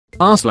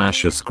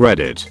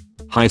r/AskReddit.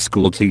 High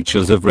school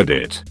teachers of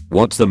Reddit,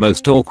 what's the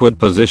most awkward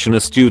position a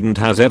student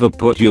has ever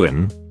put you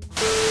in?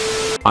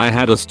 I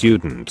had a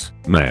student,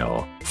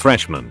 male,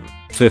 freshman,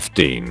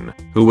 15,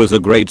 who was a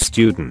great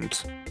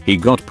student. He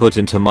got put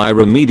into my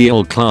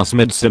remedial class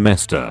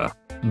mid-semester.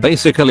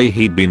 Basically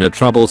he'd been a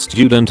trouble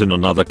student in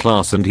another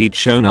class and he'd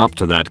shown up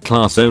to that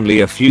class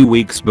only a few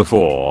weeks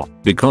before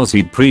because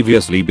he'd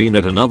previously been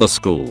at another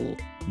school.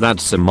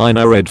 That's a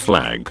minor red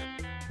flag.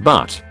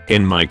 But,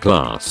 in my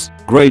class,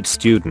 great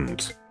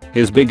student.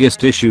 His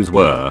biggest issues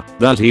were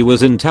that he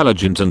was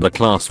intelligent and the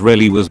class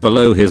really was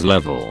below his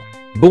level.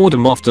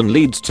 Boredom often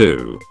leads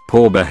to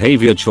poor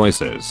behavior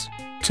choices.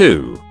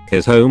 2.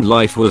 His home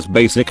life was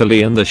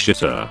basically in the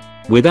shitter.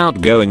 Without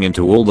going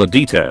into all the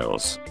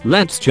details,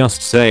 let's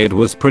just say it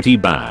was pretty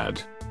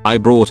bad. I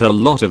brought a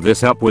lot of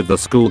this up with the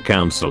school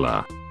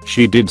counselor.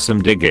 She did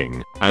some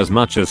digging, as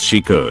much as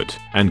she could,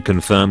 and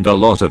confirmed a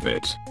lot of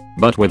it.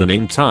 But with an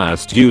entire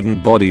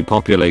student body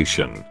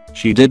population,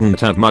 she didn't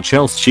have much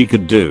else she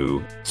could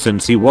do,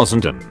 since he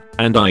wasn't an,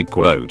 and I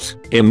quote,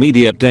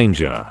 immediate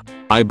danger.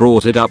 I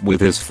brought it up with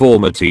his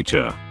former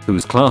teacher,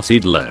 whose class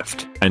he'd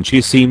left, and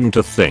she seemed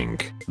to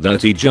think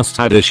that he just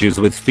had issues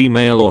with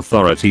female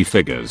authority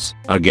figures,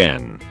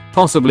 again,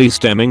 possibly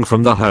stemming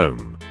from the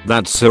home.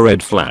 That's a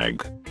red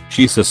flag.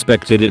 She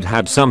suspected it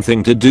had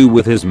something to do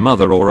with his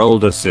mother or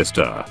older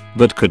sister,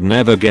 but could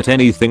never get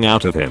anything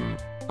out of him.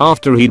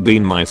 After he'd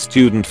been my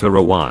student for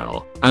a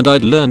while, and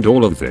I'd learned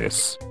all of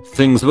this,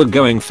 things were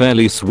going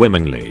fairly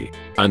swimmingly,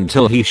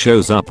 until he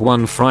shows up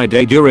one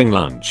Friday during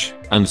lunch,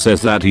 and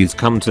says that he's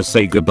come to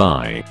say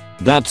goodbye.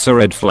 That's a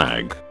red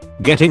flag.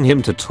 Getting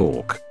him to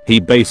talk,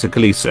 he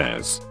basically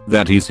says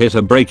that he's hit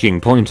a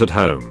breaking point at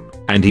home,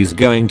 and he's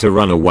going to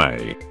run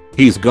away.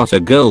 He's got a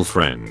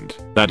girlfriend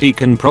that he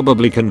can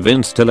probably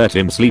convince to let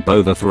him sleep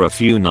over for a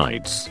few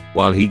nights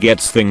while he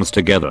gets things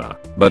together,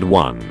 but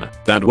 1,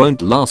 that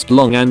won't last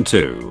long, and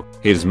 2,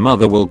 his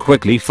mother will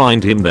quickly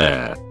find him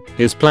there.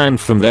 His plan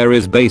from there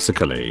is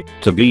basically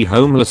to be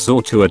homeless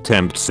or to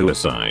attempt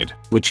suicide,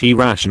 which he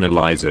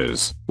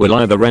rationalizes will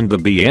either end the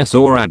BS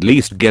or at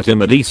least get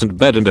him a decent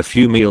bed and a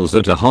few meals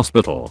at a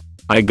hospital.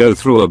 I go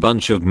through a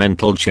bunch of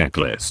mental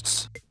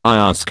checklists. I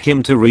ask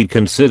him to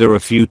reconsider a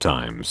few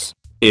times.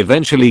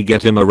 Eventually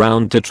get him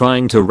around to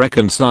trying to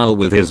reconcile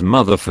with his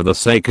mother for the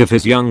sake of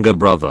his younger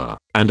brother,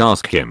 and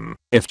ask him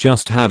if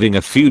just having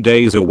a few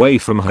days away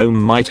from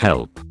home might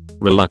help.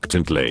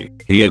 Reluctantly,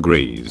 he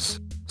agrees.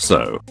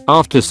 So,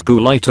 after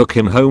school I took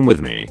him home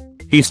with me.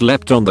 He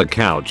slept on the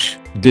couch,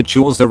 did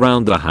chores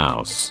around the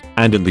house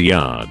and in the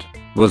yard,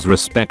 was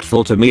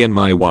respectful to me and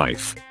my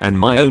wife and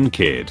my own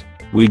kid.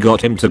 We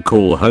got him to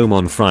call home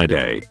on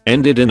Friday,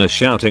 ended in a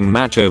shouting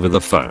match over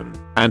the phone,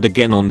 and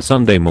again on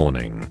Sunday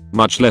morning,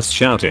 much less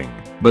shouting,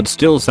 but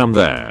still some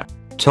there.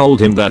 Told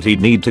him that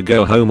he'd need to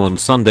go home on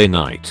Sunday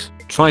night,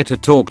 try to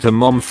talk to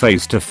mom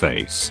face to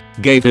face,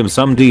 gave him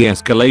some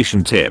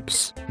de-escalation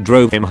tips,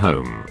 drove him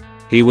home.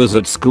 He was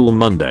at school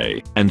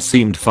Monday and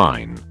seemed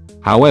fine.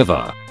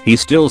 However, he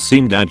still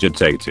seemed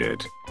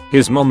agitated.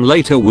 His mom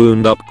later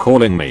wound up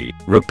calling me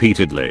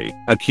repeatedly,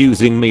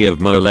 accusing me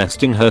of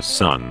molesting her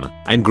son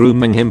and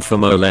grooming him for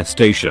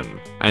molestation,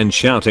 and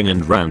shouting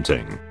and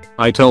ranting.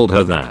 I told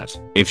her that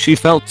if she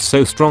felt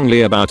so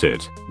strongly about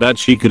it, that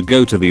she could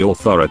go to the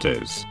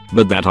authorities,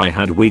 but that I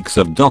had weeks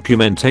of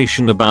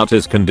documentation about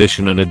his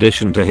condition in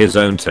addition to his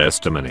own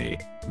testimony.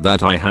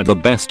 That I had the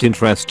best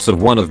interests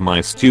of one of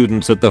my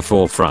students at the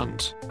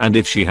forefront, and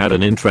if she had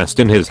an interest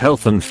in his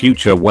health and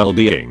future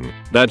well-being,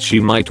 that she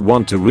might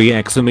want to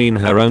re-examine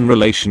her own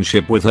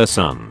relationship with her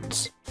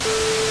sons.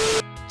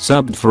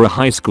 Subbed for a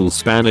high school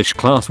Spanish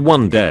class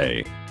one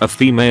day. A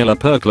female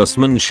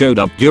upperclassman showed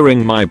up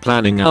during my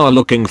planning hour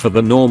looking for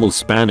the normal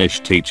Spanish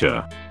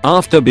teacher.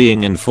 After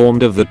being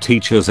informed of the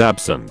teacher's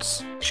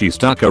absence, she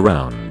stuck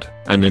around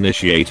and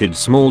initiated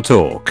small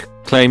talk,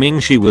 claiming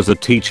she was a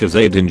teacher's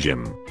aide in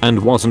gym and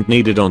wasn't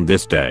needed on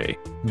this day.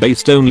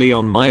 Based only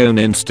on my own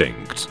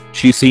instinct,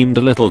 she seemed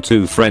a little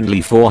too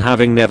friendly for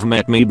having never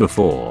met me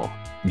before.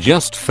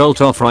 Just felt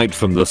off right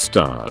from the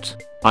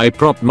start. I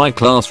propped my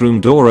classroom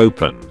door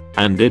open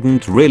and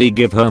didn't really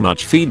give her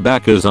much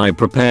feedback as I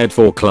prepared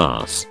for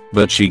class,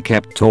 but she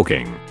kept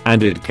talking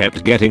and it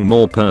kept getting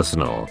more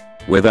personal.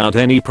 Without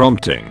any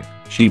prompting,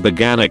 she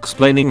began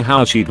explaining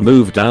how she'd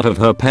moved out of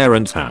her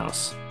parents'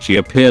 house. She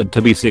appeared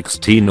to be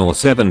 16 or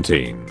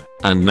 17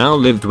 and now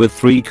lived with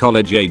 3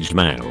 college-aged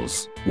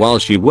males while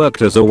she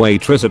worked as a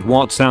waitress at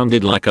what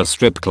sounded like a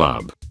strip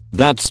club.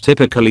 That's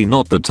typically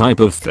not the type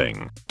of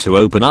thing to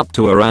open up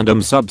to a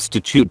random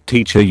substitute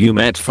teacher you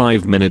met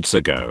 5 minutes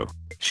ago.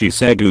 She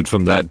segued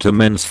from that to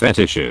men's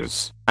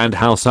fetishes and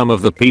how some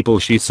of the people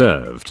she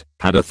served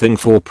had a thing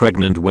for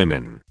pregnant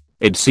women.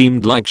 It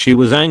seemed like she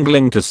was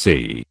angling to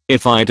see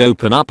if I'd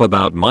open up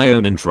about my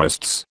own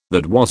interests.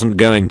 That wasn't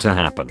going to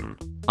happen.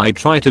 I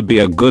try to be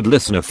a good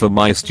listener for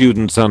my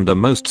students under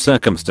most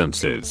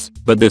circumstances,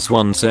 but this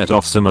one set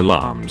off some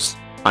alarms.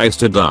 I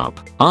stood up,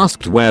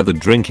 asked where the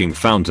drinking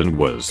fountain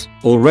was,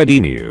 already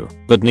knew,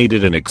 but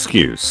needed an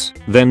excuse,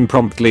 then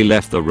promptly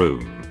left the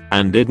room.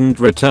 and didn't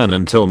return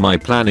until my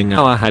planning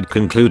hour had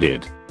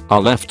concluded. I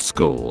left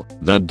school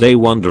that day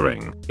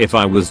wondering if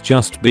I was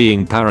just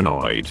being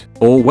paranoid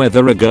or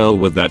whether a girl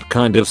with that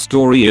kind of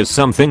story is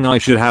something I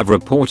should have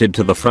reported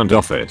to the front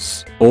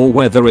office, or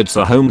whether it's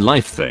a home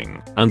life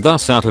thing and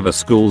thus out of a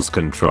school's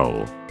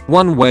control.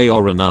 One way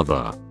or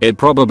another, it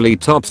probably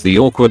tops the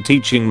awkward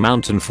teaching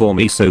mountain for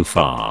me so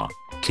far.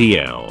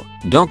 TL.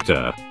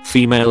 Doctor,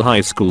 female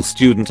high school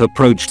student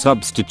approached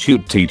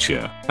substitute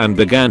teacher and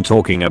began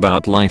talking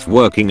about life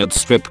working at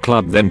strip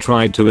club, then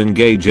tried to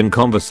engage in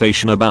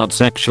conversation about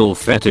sexual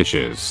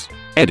fetishes.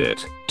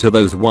 Edit. To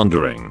those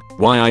wondering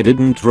why I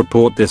didn't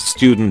report this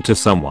student to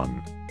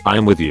someone,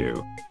 I'm with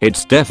you.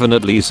 It's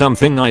definitely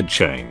something I'd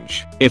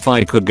change if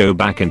I could go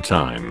back in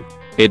time.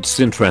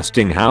 It's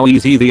interesting how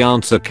easy the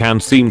answer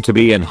can seem to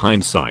be in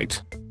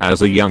hindsight.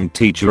 As a young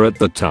teacher at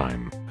the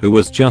time who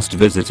was just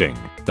visiting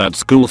that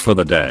school for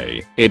the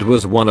day, it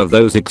was one of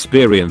those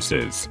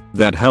experiences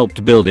that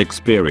helped build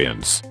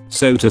experience,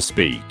 so to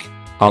speak.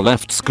 I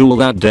left school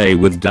that day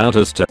with doubt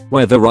as to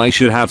whether I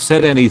should have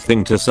said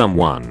anything to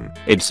someone.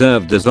 It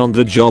served as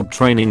on-the-job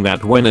training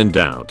that when in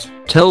doubt,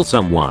 tell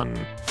someone.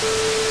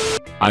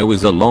 I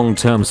was a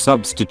long-term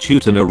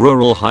substitute in a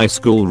rural high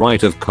school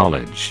right of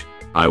college.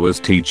 I was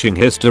teaching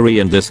history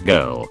and this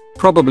girl,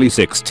 probably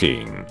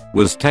 16,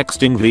 was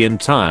texting the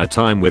entire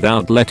time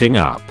without letting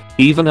up,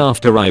 even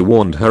after I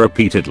warned her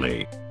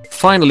repeatedly.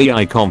 Finally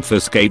I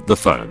confiscate the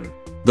phone.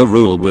 The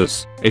rule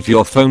was, if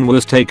your phone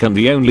was taken,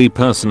 the only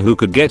person who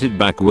could get it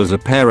back was a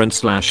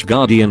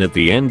parent/guardian at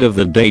the end of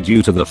the day,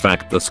 due to the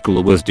fact the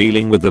school was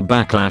dealing with the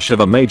backlash of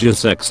a major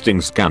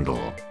sexting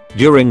scandal.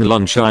 During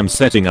lunch I'm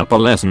setting up a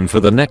lesson for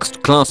the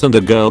next class and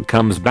a girl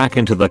comes back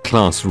into the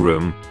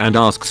classroom and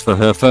asks for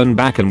her phone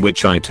back, in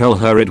which I tell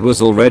her it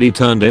was already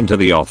turned into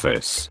the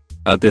office.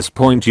 At this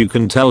point you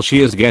can tell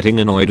she is getting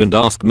annoyed and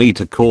asks me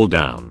to call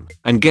down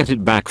and get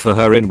it back for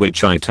her, in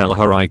which I tell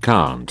her I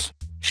can't.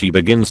 She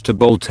begins to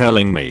bawl,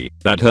 telling me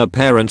that her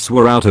parents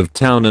were out of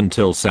town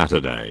until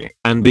Saturday,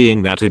 and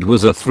being that it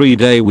was a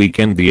 3-day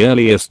weekend, the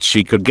earliest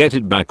she could get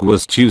it back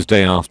was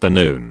Tuesday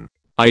afternoon.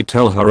 I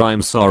tell her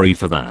I'm sorry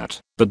for that,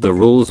 but the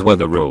rules were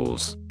the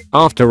rules.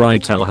 After I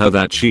tell her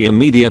that, she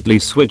immediately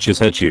switches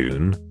her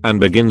tune and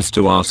begins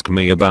to ask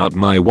me about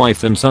my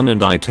wife and son,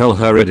 and I tell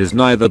her it is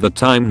neither the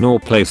time nor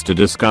place to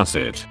discuss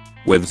it.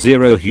 With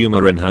zero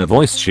humor in her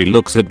voice she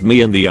looks at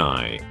me in the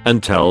eye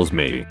and tells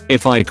me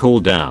if I call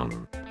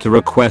down to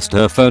request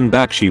her phone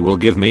back she will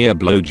give me a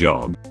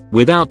blowjob.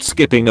 Without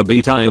skipping a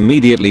beat I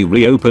immediately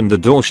reopen the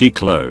door she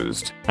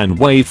closed and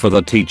wait for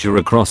the teacher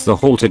across the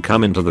hall to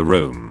come into the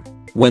room.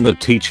 When the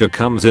teacher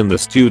comes in, the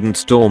student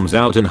storms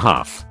out in a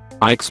huff.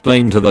 I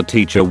explain to the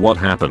teacher what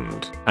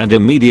happened and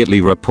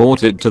immediately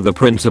report it to the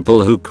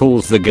principal, who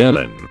calls the girl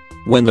in.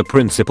 When the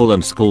principal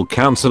and school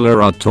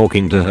counselor are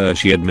talking to her,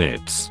 she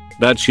admits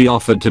that she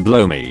offered to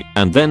blow me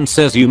and then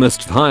says you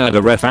must have hired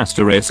a ref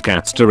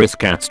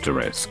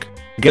 ****.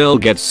 Girl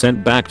gets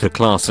sent back to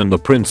class and the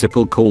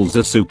principal calls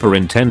the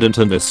superintendent,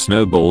 and this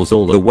snowballs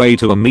all the way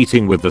to a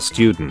meeting with the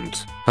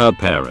student, her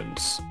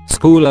parents,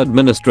 school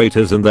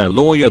administrators and their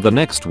lawyer the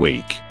next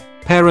week.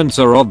 Parents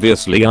are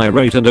obviously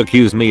irate and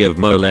accuse me of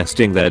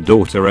molesting their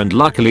daughter, and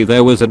luckily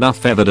there was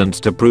enough evidence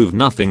to prove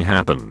nothing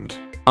happened.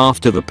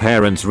 After the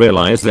parents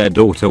realize their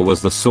daughter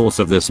was the source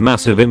of this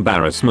massive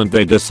embarrassment,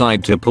 they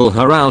decide to pull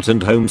her out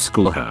and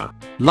homeschool her.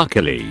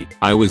 Luckily,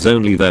 I was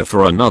only there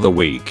for another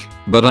week,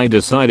 but I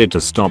decided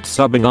to stop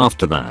subbing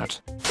after that.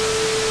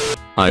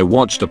 I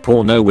watched a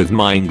porno with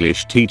my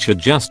English teacher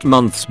just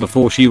months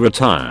before she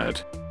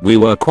retired. We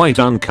were quite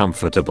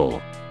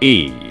uncomfortable.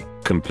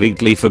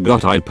 Completely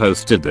forgot I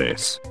posted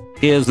this.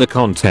 Here's the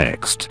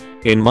context.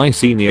 In my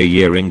senior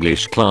year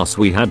English class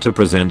we had to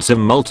present some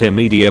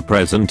multimedia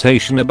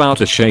presentation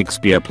about a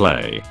Shakespeare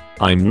play.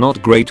 I'm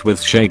not great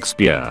with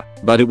Shakespeare,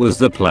 but it was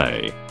the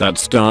play that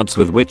starts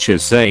with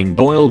witches saying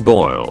boil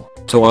boil,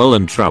 toil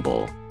and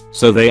trouble.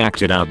 So they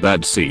acted out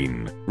that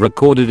scene,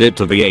 recorded it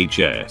to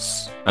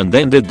VHS, and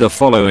then did the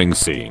following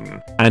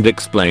scene and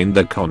explained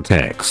the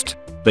context.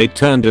 They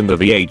turned in the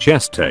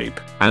VHS tape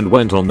and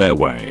went on their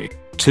way.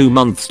 2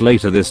 months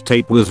later this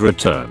tape was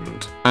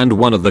returned and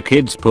one of the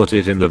kids put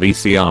it in the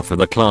VCR for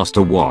the class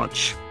to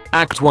watch.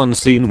 Act 1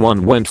 Scene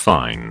 1 went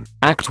fine.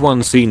 Act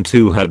 1 Scene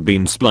 2 had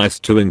been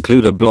spliced to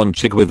include a blonde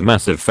chick with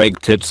massive fake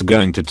tits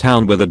going to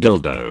town with a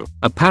dildo,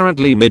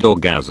 apparently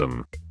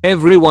mid-orgasm.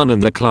 Everyone in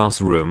the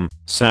classroom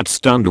sat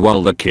stunned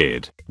while the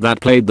kid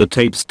that played the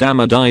tape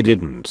stammered, "I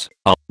didn't.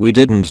 We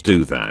didn't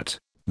do that.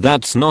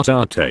 That's not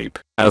our tape,"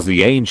 as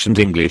the ancient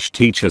English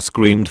teacher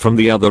screamed from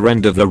the other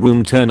end of the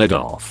room, "Turn it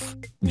off.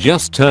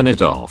 Just turn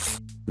it off."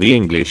 The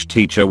English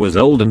teacher was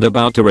old and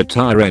about to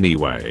retire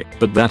anyway,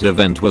 but that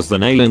event was the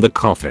nail in the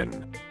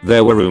coffin.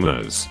 There were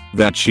rumors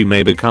that she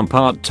may become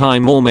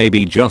part-time or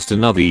maybe just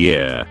another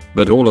year,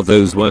 but all of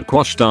those were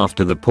quashed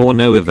after the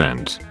porno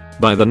event.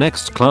 By the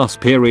next class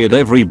period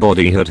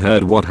everybody had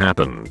heard what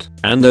happened,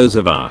 and those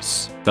of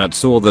us that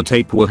saw the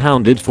tape were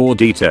hounded for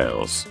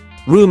details.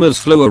 Rumors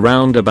flew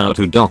around about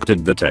who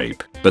doctored the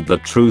tape, but the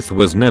truth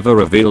was never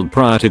revealed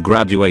prior to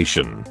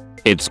graduation.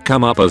 It's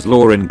come up as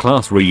lore in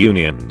class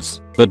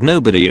reunions, but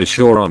nobody is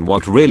sure on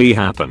what really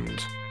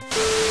happened.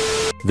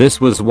 This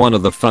was one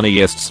of the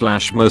funniest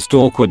 / most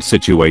awkward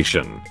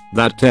situation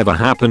that ever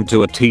happened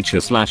to a teacher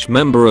 /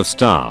 member of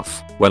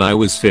staff when I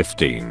was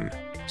 15.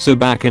 So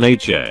back in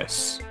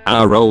HS,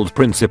 our old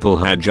principal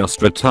had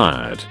just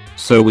retired,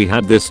 so we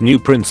had this new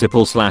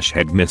principal /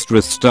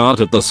 headmistress start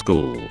at the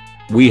school.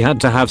 We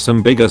had to have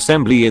some big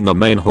assembly in the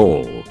main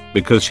hall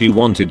because she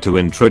wanted to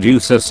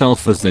introduce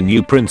herself as the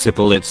new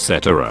principal,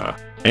 etc.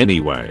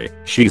 Anyway,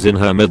 she's in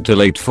her mid to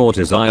late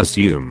 40s, I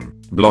assume.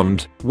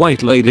 Blonde,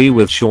 white lady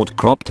with short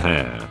cropped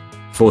hair.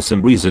 For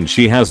some reason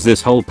she has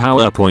this whole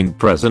PowerPoint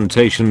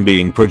presentation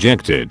being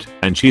projected,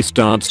 and she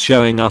starts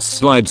showing us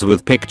slides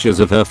with pictures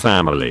of her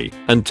family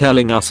and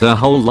telling us her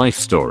whole life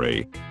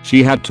story.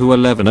 She had 2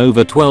 11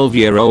 over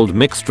 12-year-old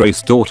mixed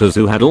race daughters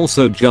who had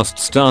also just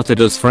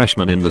started as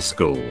freshmen in the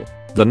school.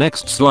 The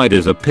next slide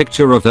is a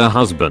picture of her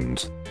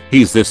husband.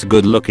 He's this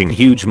good looking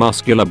huge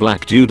muscular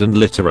black dude, and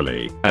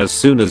literally as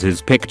soon as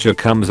his picture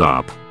comes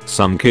up,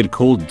 some kid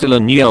called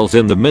Dylan yells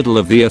in the middle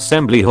of the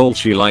assembly hall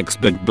she likes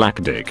big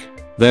black dick.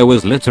 There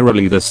was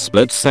literally this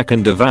split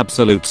second of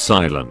absolute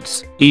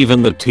silence.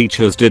 Even the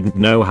teachers didn't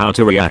know how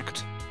to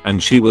react.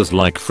 And she was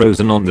like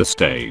frozen on the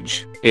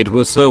stage. It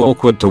was so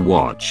awkward to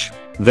watch.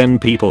 Then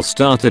people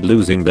started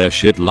losing their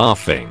shit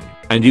laughing,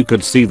 and you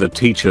could see the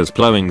teachers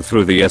plowing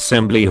through the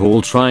assembly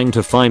hall trying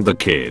to find the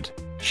kid.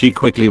 She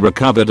quickly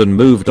recovered and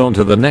moved on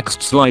to the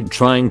next slide,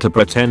 trying to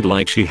pretend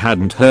like she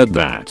hadn't heard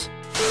that.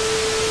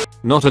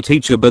 Not a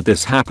teacher, but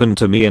this happened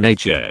to me in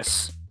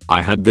HS.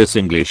 I had this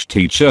English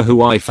teacher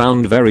who I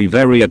found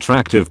very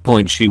attractive.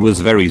 She was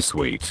very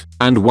sweet,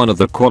 and one of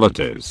the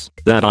qualities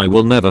that I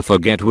will never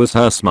forget was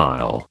her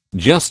smile.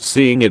 Just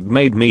seeing it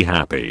made me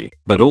happy,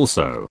 but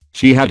also,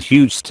 she had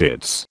huge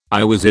tits.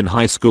 I was in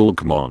high school,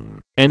 come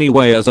on.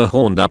 Anyway, as a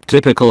horned up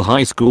typical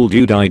high school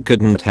dude, I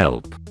couldn't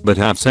help but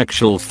have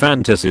sexual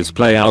fantasies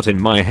play out in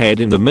my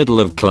head in the middle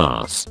of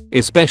class,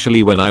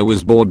 especially when I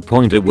was bored.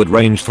 It would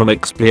range from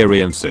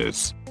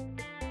experiences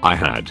I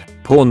had,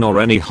 porn, or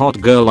any hot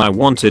girl I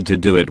wanted to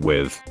do it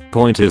with.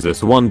 Point is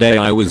this one day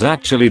I was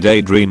actually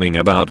daydreaming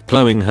about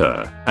plowing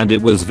her, and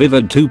it was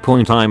vivid too.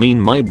 I mean,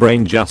 my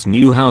brain just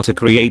knew how to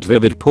create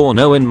vivid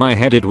porno in my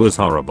head. It was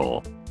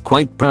horrible.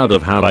 Quite proud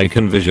of how I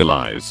can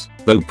visualize,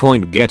 though.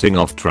 Getting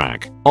off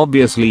track.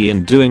 Obviously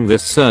in doing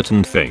this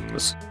certain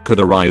things could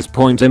arise.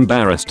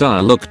 Embarrassed, I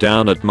look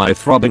down at my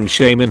throbbing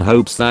shame in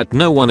hopes that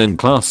no one in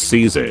class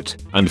sees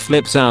it and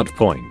flips out.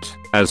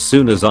 As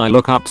soon as I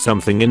look up,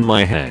 something in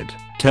my head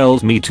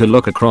tells me to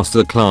look across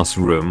the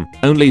classroom,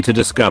 only to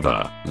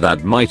discover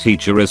that my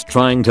teacher is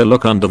trying to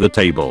look under the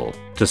table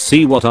to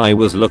see what I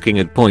was looking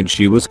at.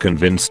 She was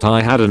convinced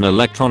I had an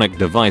electronic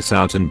device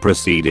out and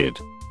proceeded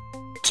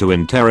to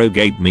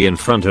interrogate me in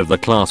front of the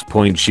class.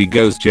 She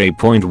goes, J.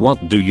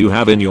 What do you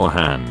have in your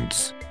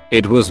hands?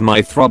 It was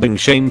my throbbing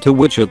shame, to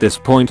which at this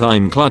point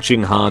I'm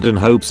clutching hard in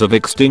hopes of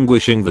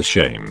extinguishing the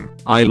shame.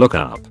 I look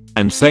up,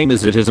 and same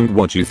as it isn't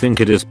what you think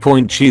it is.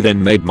 She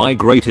then made my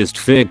greatest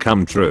fear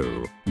come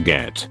true.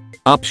 Get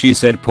up, she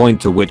said.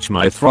 To which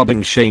my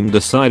throbbing shame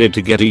decided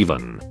to get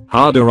even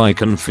harder. I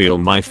can feel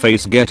my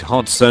face get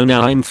hot, so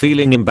now I'm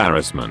feeling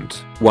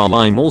embarrassment while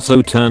I'm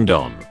also turned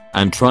on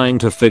and trying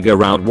to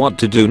figure out what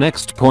to do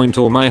next.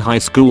 All my high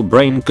school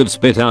brain could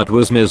spit out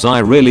was, Ms. I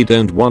really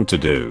don't want to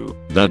do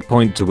that.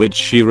 To which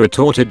she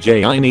retorted,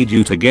 Jay, I need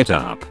you to get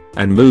up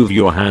and move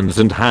your hands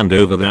and hand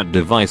over that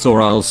device,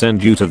 or I'll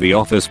send you to the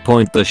office.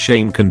 The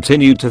shame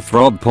continued to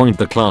throb.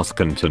 The class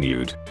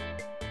continued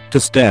to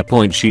stare.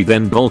 She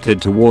then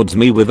bolted towards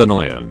me with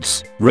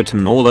annoyance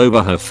written all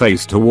over her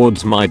face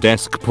towards my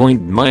desk.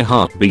 My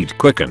heartbeat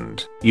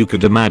quickened. You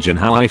could imagine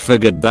how I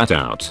figured that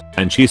out,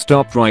 and she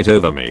stopped right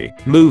over me.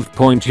 Move.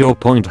 Your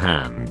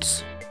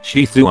hands,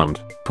 she thummed.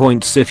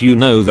 If you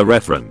know the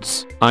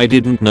reference. I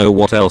didn't know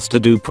what else to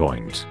do.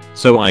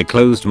 So I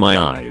closed my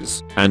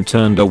eyes and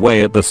turned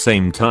away at the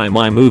same time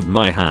I moved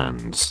my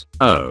hands.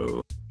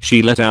 Oh.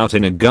 She let out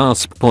in a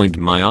gasp.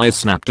 My eyes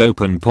snapped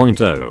open.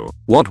 Oh,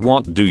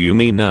 what do you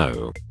mean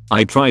no?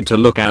 I tried to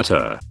look at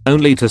her,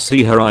 only to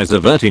see her eyes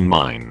averting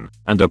mine,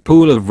 and a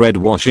pool of red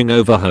washing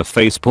over her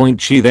face.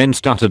 She then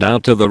stuttered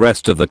out to the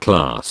rest of the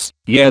class.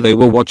 Yeah, they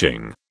were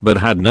watching, but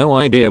had no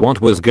idea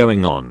what was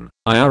going on.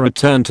 I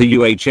returned to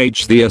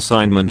UHH the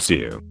assignments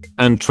you,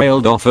 and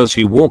trailed off as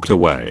she walked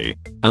away.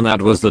 And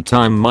that was the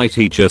time my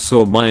teacher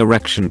saw my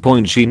erection.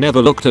 She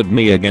never looked at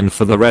me again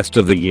for the rest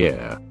of the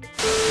year.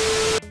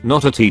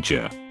 Not a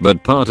teacher,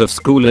 but part of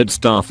school ed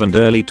staff and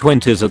early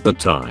 20s at the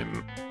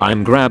time.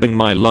 I'm grabbing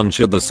my lunch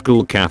at the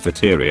school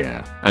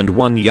cafeteria, and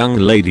one young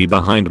lady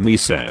behind me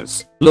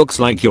says, "Looks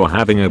like you're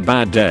having a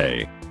bad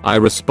day." I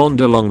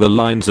respond along the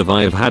lines of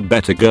 "I've had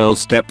better." Girl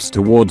steps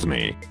towards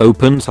me,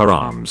 opens her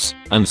arms,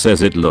 and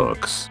says, "It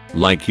looks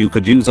like you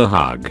could use a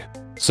hug."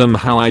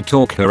 Somehow I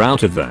talk her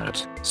out of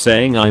that,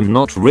 saying I'm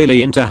not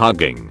really into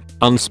hugging,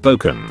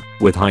 unspoken,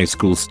 with high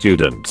school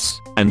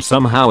students, and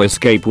somehow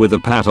escape with a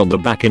pat on the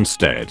back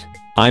instead.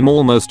 I'm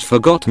almost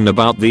forgotten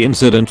about the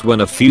incident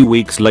when a few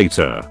weeks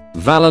later,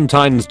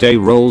 Valentine's Day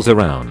rolls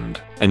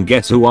around, and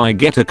guess who I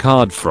get a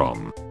card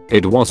from?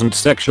 It wasn't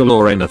sexual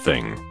or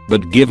anything,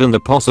 but given the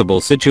possible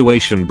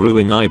situation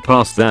brewing I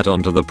passed that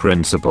on to the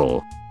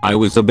principal. I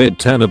was a bit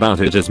torn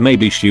about it as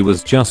maybe she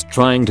was just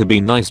trying to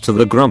be nice to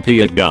the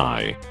grumpy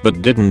guy,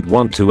 but didn't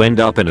want to end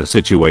up in a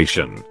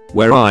situation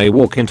where I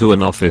walk into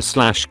an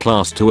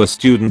office/class to a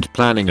student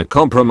planning a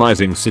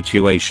compromising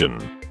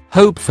situation.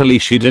 Hopefully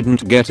she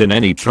didn't get in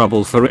any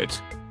trouble for it.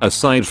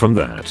 Aside from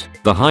that,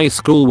 the high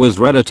school was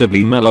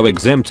relatively mellow,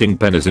 exempting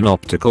pennies in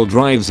optical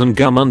drives and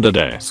gum under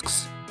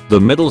desks.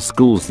 The middle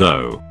schools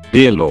though,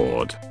 dear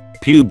lord.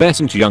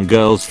 Pubescent young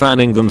girls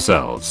fanning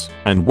themselves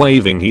and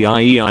waving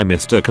hi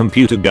Mr.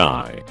 Computer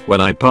Guy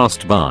when I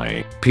passed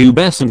by,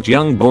 pubescent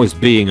young boys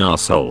being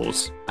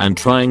assholes and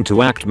trying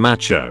to act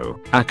macho,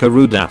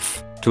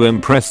 akarudaf, to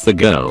impress the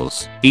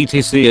girls,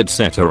 etc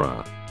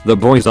etc. The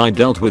boys I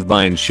dealt with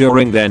by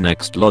ensuring their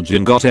next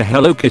lodging got a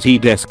Hello Kitty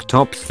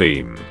desktop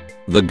theme.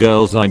 The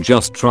girls I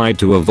just tried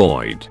to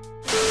avoid.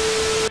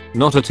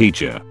 Not a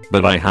teacher,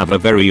 but I have a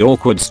very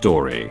awkward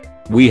story.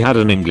 We had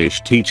an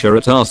English teacher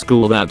at our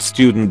school. That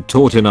student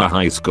taught in our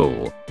high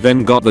school,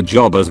 then got the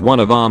job as one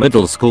of our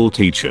middle school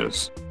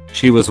teachers.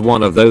 She was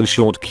one of those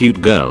short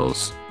cute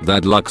girls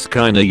that looks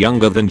kinda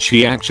younger than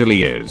she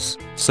actually is,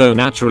 so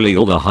naturally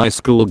all the high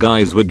school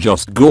guys would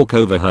just gawk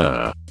over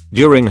her.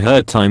 During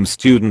her time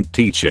student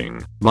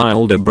teaching, my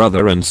older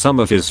brother and some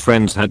of his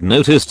friends had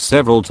noticed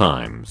several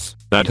times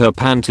that her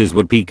panties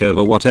would peek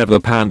over whatever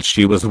pants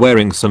she was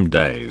wearing some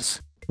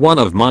days. One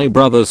of my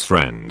brother's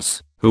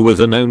friends, who was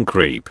a known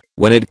creep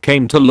when it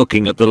came to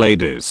looking at the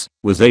ladies,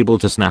 was able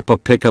to snap a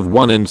pic of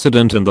one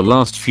incident in the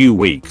last few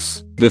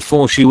weeks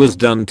before she was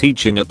done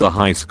teaching at the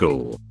high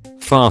school.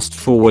 Fast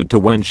forward to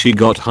when she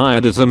got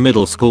hired as a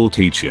middle school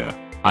teacher.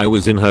 I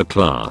was in her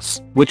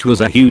class, which was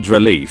a huge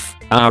relief.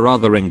 Our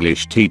other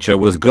English teacher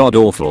was god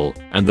awful,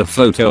 and the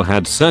photo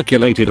had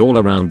circulated all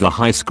around the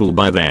high school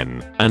by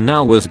then, and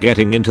now was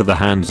getting into the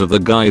hands of the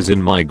guys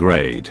in my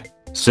grade.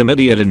 Some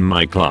idiot in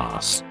my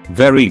class,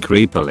 very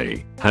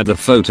creepily, had the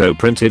photo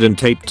printed and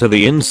taped to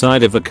the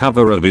inside of the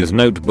cover of his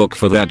notebook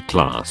for that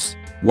class.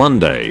 One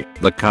day,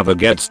 the cover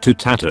gets too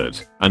tattered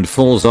and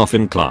falls off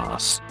in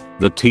class.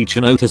 The teacher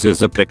notices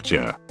the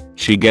picture.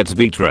 She gets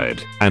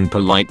betrayed and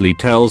politely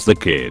tells the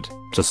kid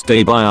to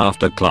stay by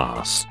after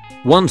class.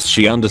 Once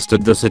she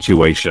understood the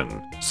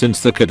situation,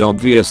 since the kid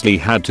obviously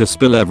had to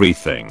spill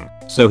everything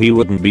so he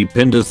wouldn't be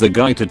pinned as the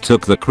guy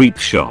took the creep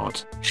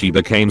shot, she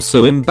became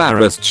so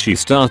embarrassed she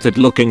started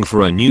looking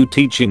for a new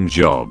teaching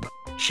job.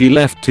 She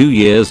left 2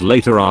 years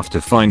later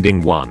after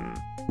finding one.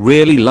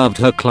 Really loved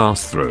her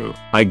class through.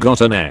 I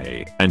got an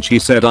A, and she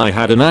said I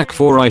had a knack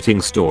for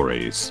writing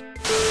stories.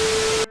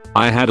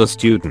 I had a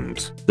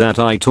student that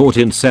I taught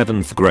in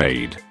 7th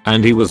grade,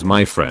 and he was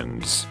my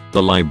friend's,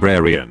 the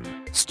librarian,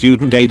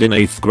 student aide in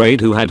 8th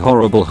grade who had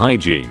horrible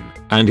hygiene,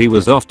 and he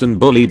was often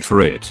bullied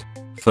for it.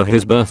 For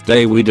his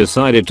birthday we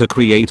decided to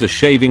create a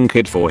shaving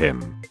kit for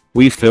him.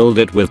 We filled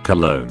it with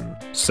cologne,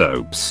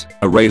 soaps,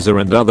 a razor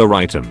and other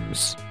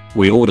items.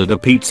 We ordered a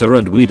pizza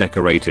and we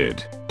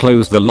decorated,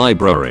 closed the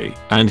library,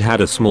 and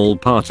had a small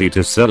party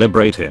to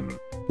celebrate him.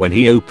 When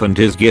he opened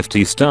his gift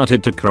he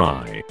started to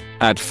cry.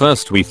 At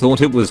first we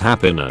thought it was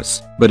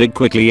happiness, but it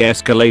quickly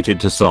escalated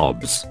to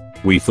sobs.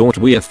 We thought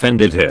we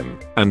offended him,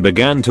 and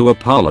began to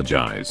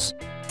apologize.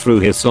 Through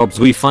his sobs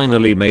we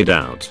finally made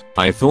out.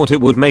 I thought it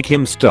would make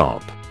him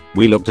stop.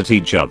 We looked at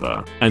each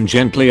other, and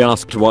gently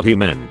asked what he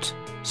meant.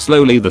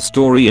 Slowly the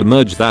story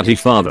emerged that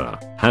his father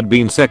had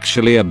been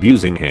sexually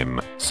abusing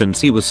him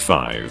since he was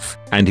 5,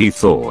 and he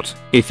thought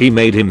if he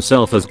made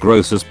himself as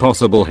gross as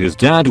possible his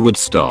dad would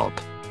stop.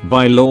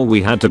 By law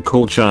we had to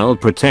call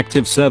Child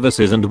Protective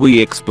Services, and we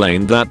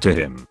explained that to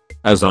him.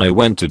 As I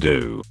went to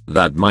do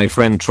that, my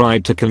friend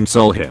tried to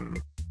console him.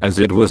 As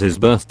it was his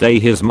birthday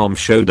his mom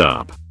showed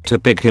up to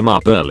pick him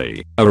up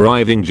early,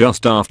 arriving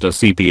just after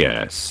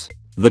CPS.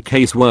 The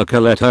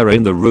caseworker let her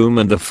in the room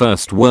and the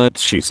first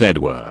words she said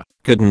were,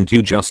 "Couldn't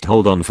you just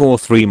hold on for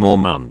 3 more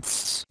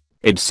months?"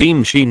 It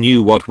seemed she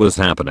knew what was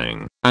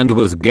happening and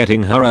was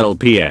getting her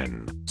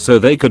LPN so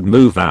they could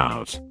move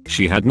out.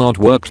 She had not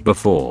worked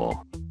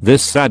before.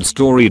 This sad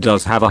story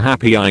does have a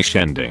happy-ish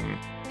ending.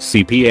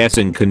 CPS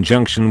in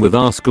conjunction with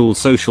our school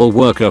social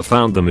worker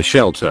found them a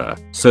shelter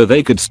so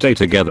they could stay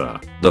together.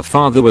 The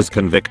father was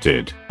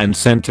convicted and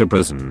sent to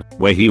prison,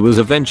 where he was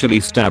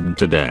eventually stabbed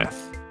to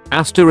death.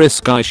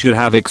 Asterisk, I should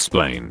have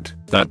explained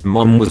that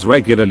mom was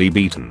regularly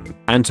beaten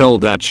and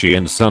told that she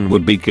and son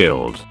would be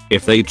killed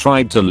if they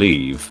tried to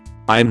leave.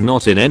 I'm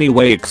not in any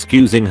way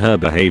excusing her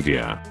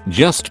behavior,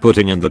 just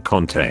putting in the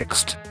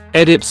context.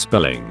 Edit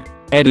spelling.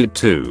 Edit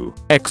 2.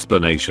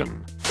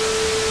 Explanation.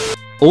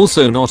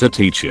 Also not a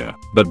teacher,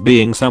 but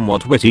being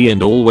somewhat witty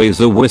and always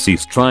a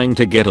wussies trying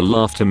to get a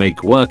laugh to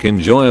make work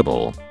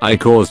enjoyable, I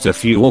caused a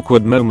few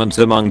awkward moments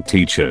among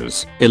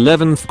teachers.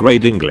 11th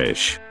grade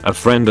English, a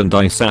friend and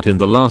I sat in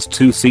the last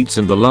 2 seats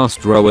in the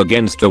last row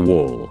against a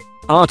wall.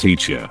 Our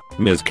teacher,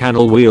 Ms.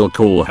 Cannell we'll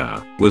call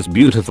her, was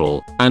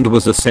beautiful and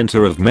was the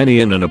center of many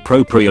an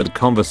inappropriate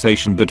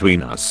conversation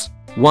between us.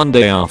 One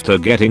day after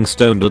getting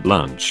stoned at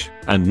lunch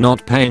and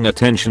not paying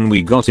attention,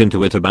 we got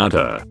into it about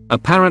her,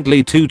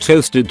 apparently too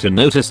toasted to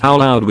notice how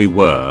loud we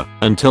were,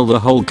 until the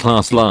whole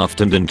class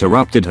laughed and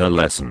interrupted her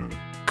lesson.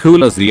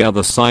 Cool as the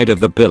other side of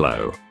the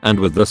pillow, and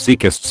with the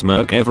sickest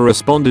smirk ever,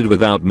 responded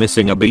without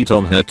missing a beat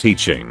on her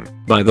teaching.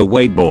 By the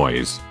way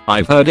boys,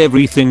 I've heard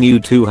everything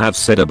you two have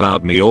said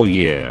about me all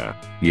year.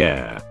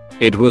 Yeah.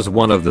 It was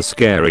one of the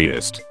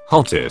scariest,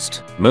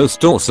 hottest,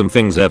 most awesome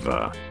things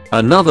ever.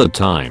 Another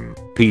time,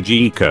 PG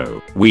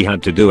Eco, we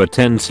had to do a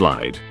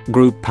 10-slide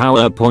group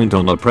PowerPoint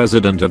on a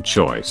president of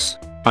choice.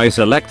 I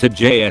selected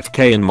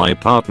JFK and my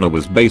partner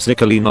was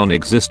basically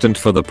non-existent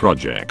for the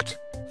project.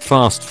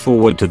 Fast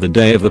forward to the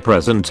day of the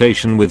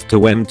presentation with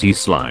 2 empty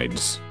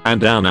slides and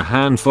down a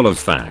handful of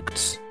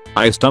facts.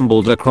 I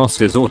stumbled across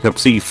his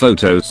autopsy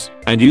photos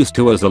and used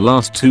 2 as the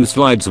last 2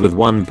 slides, with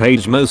 1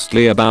 page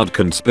mostly about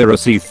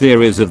conspiracy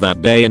theories of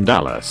that day in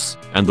Dallas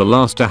and the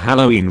last a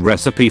Halloween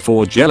recipe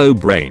for Jello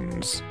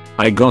brains.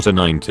 I got a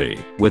 90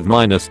 with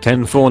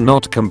 -10 for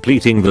not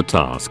completing the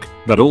task,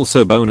 but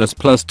also bonus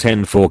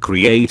 +10 for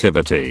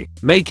creativity,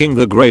 making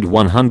the grade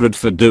 100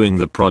 for doing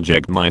the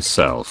project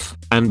myself,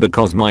 and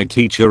because my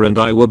teacher and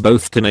I were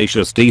both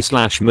tenacious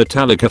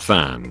D/Metallica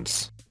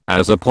fans.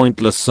 As a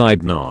pointless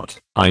side note,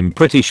 I'm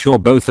pretty sure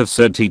both of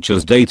said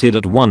teachers dated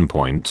at one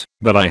point,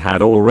 but I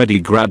had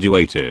already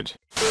graduated.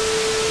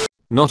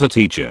 Not a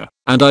teacher,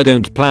 and I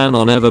don't plan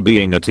on ever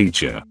being a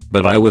teacher,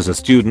 but I was a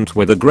student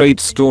with a great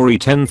story.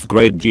 10th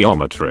grade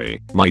geometry.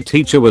 My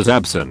teacher was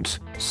absent,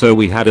 so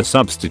we had a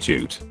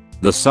substitute.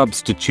 The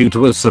substitute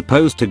was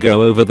supposed to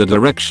go over the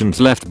directions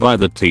left by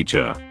the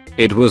teacher.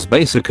 It was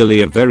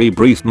basically a very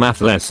brief math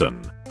lesson,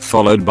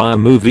 followed by a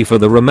movie for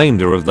the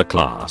remainder of the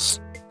class.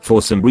 For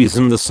some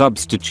reason the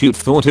substitute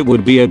thought it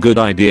would be a good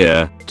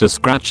idea to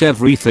scratch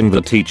everything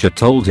the teacher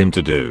told him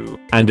to do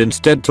and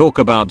instead talk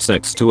about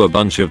sex to a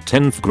bunch of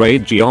 10th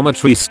grade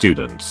geometry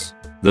students.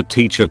 The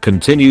teacher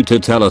continued to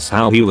tell us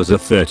how he was a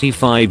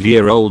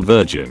 35-year-old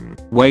virgin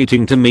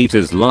waiting to meet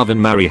his love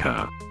and marry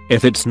her.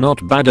 If it's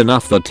not bad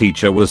enough the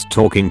teacher was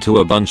talking to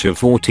a bunch of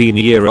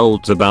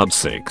 14-year-olds about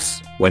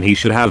sex when he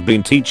should have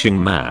been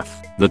teaching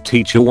math, the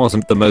teacher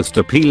wasn't the most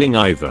appealing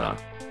either.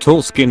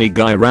 Tall skinny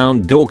guy,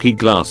 round dorky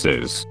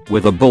glasses,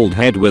 with a bald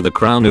head with a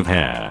crown of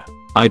hair.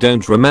 I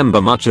don't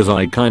remember much as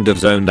I kind of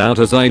zoned out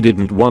as I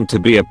didn't want to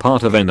be a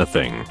part of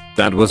anything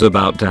that was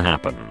about to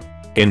happen.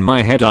 In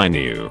my head I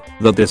knew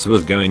that this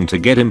was going to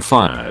get him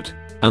fired,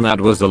 and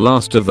that was the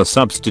last of the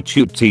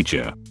substitute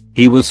teacher.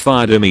 He was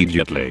fired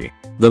immediately.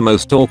 The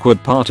most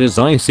awkward part is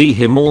I see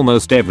him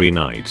almost every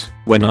night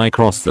when I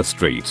cross the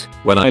street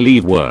when I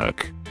leave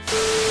work.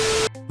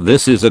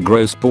 This is a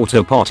gross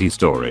porta potty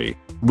story.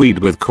 Read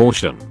with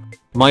caution.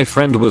 My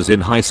friend was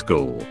in high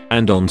school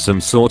and on some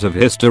sort of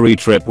history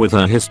trip with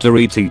her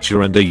history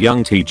teacher and a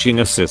young teaching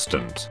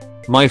assistant.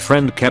 My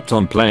friend kept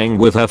on playing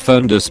with her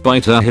phone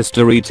despite her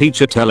history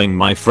teacher telling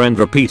my friend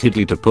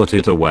repeatedly to put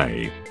it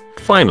away.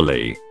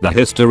 Finally, the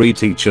history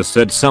teacher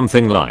said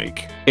something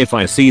like, "If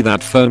I see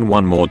that phone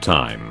one more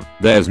time,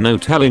 there's no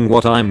telling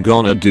what I'm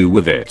gonna do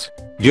with it."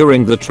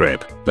 During the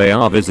trip, they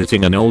are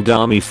visiting an old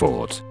army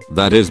fort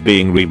that is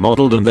being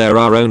remodeled and there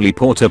are only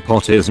porta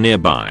potties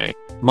nearby.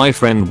 My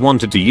friend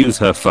wanted to use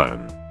her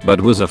phone,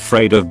 but was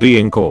afraid of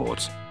being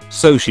caught.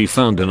 So she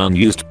found an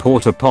unused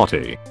porta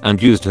potty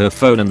and used her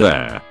phone in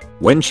there.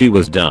 When she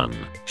was done,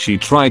 she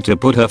tried to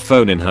put her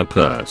phone in her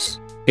purse.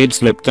 It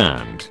slipped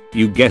and,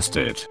 you guessed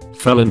it,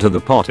 fell into the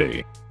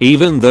potty.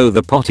 Even though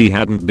the potty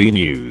hadn't been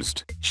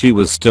used, she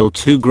was still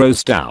too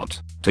grossed out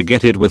to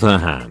get it with her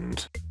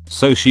hand.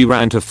 So she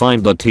ran to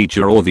find the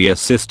teacher or the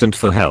assistant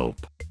for help.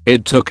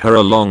 It took her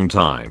a long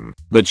time,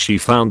 but she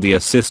found the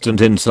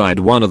assistant inside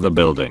one of the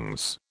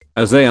buildings.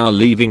 As they are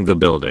leaving the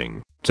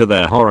building, to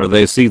their horror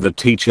they see the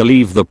teacher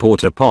leave the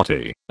porta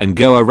potty and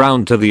go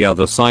around to the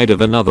other side of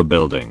another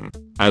building.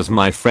 As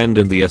my friend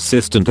and the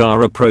assistant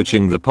are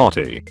approaching the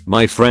potty,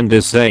 my friend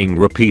is saying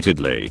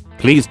repeatedly,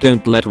 "Please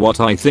don't let what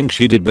I think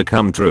she did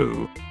become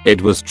true."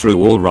 It was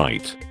true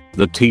alright.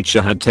 The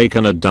teacher had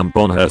taken a dump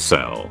on her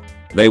cell.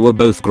 They were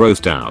both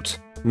grossed out,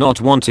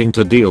 not wanting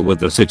to deal with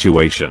the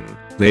situation.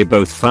 They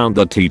both found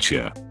the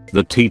teacher.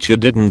 The teacher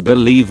didn't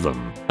believe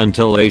them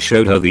until they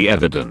showed her the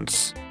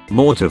evidence.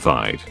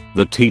 Mortified,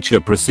 the teacher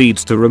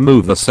proceeds to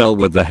remove the cell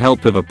with the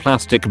help of a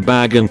plastic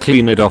bag and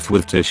clean it off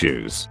with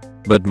tissues.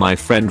 But my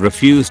friend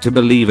refused to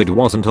believe it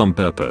wasn't on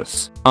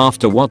purpose.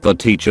 After what the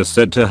teacher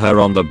said to her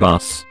on the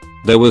bus,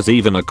 there was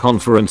even a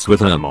conference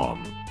with her mom,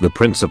 the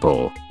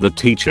principal, the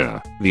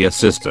teacher, the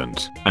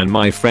assistant, and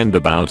my friend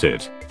about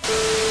it.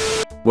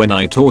 When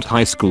I taught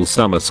high school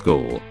summer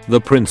school,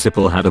 the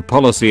principal had a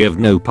policy of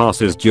no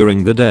passes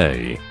during the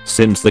day,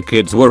 since the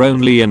kids were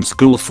only in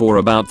school for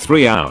about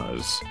 3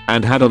 hours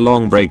and had a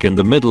long break in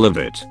the middle of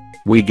it.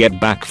 We get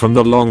back from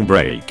the long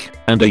break,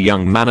 and a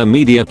young man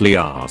immediately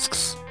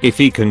asks if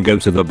he can go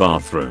to the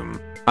bathroom.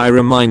 I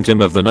remind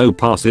him of the no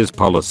passes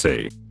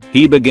policy.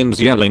 He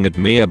begins yelling at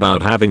me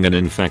about having an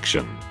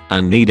infection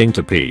and needing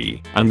to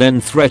pee, and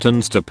then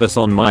threatens to piss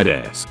on my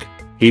desk.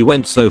 He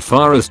went so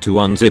far as to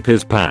unzip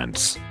his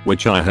pants,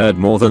 which I heard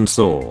more than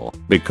saw,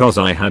 because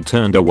I had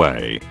turned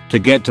away to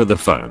get to the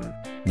phone.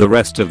 The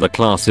rest of the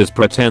class is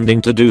pretending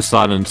to do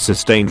silent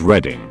sustained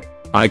reading.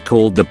 I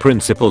called the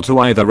principal to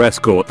either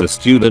escort the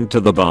student to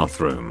the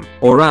bathroom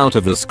or out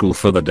of the school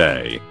for the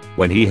day.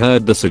 When he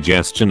heard the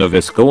suggestion of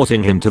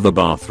escorting him to the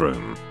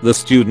bathroom, the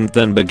student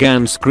then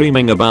began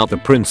screaming about the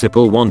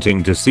principal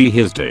wanting to see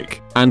his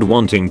dick and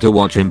wanting to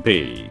watch him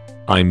pee.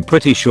 I'm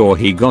pretty sure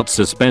he got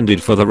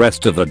suspended for the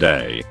rest of the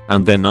day,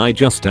 and then I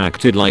just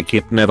acted like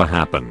it never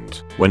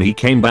happened when he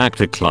came back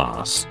to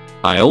class.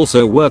 I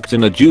also worked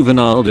in a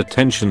juvenile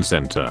detention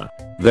center.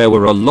 There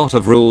were a lot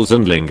of rules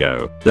and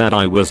lingo that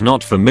I was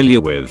not familiar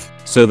with,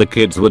 so the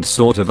kids would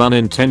sort of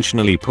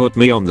unintentionally put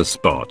me on the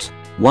spot.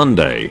 One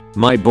day,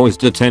 my boys'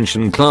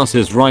 detention class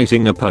is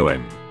writing a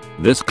poem.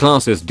 This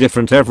class is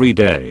different every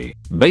day,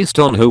 based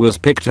on who was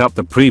picked up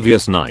the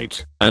previous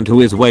night and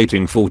who is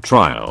waiting for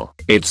trial.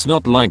 It's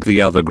not like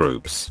the other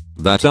groups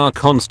that are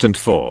constant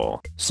for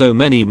so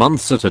many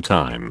months at a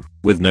time,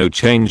 with no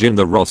change in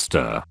the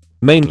roster.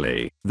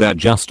 Mainly, they're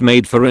just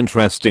made for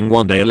interesting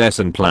one-day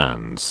lesson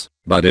plans,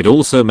 but it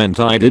also meant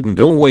I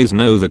didn't always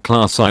know the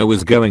class I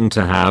was going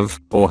to have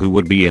or who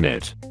would be in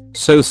it.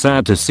 So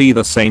sad to see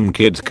the same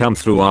kids come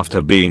through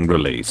after being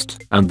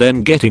released and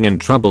then getting in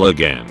trouble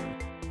again.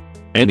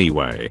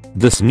 Anyway,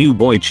 this new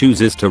boy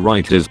chooses to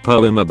write his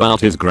poem about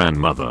his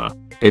grandmother.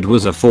 It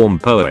was a form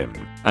poem,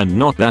 and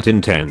not that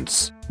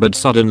intense, but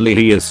suddenly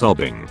he is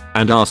sobbing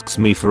and asks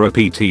me for a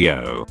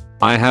PTO.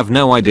 I have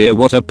no idea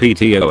what a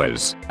PTO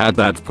is at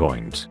that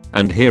point,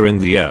 and hearing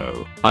the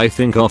O, I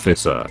think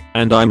officer,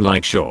 and I'm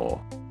like sure.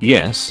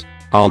 Yes,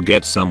 I'll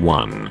get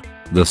someone.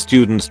 The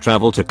students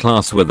travel to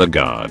class with a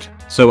guard,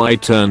 so I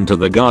turn to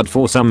the guard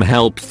for some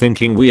help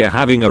thinking we are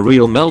having a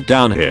real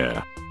meltdown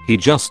here. He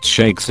just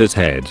shakes his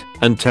head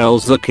and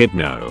tells the kid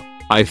no.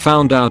 I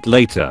found out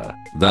later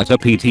that a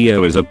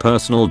PTO is a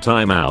personal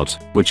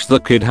timeout, which the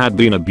kid had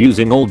been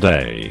abusing all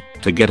day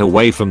to get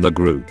away from the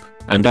group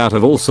and out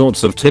of all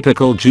sorts of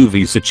typical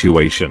juvie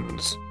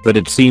situations, but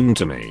it seemed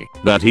to me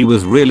that he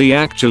was really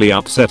actually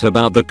upset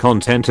about the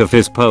content of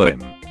his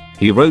poem.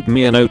 He wrote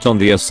me a note on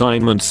the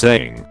assignment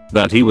saying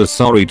that he was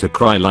sorry to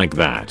cry like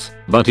that,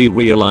 but he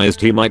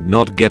realized he might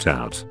not get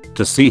out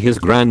to see his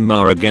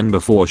grandma again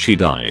before she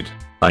died.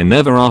 I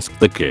never asked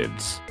the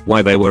kids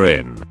why they were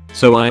in,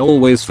 so I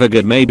always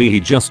figured maybe he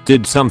just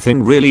did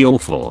something really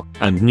awful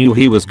and knew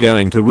he was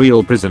going to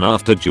real prison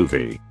after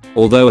juvie.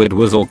 Although it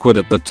was awkward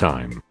at the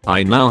time,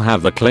 I now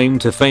have the claim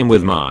to fame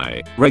with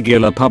my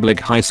regular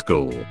public high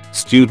school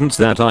students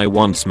that I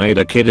once made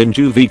a kid in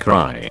juvie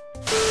cry.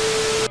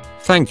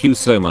 Thank you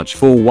so much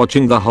for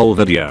watching the whole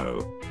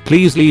video.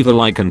 Please leave a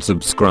like and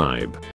subscribe.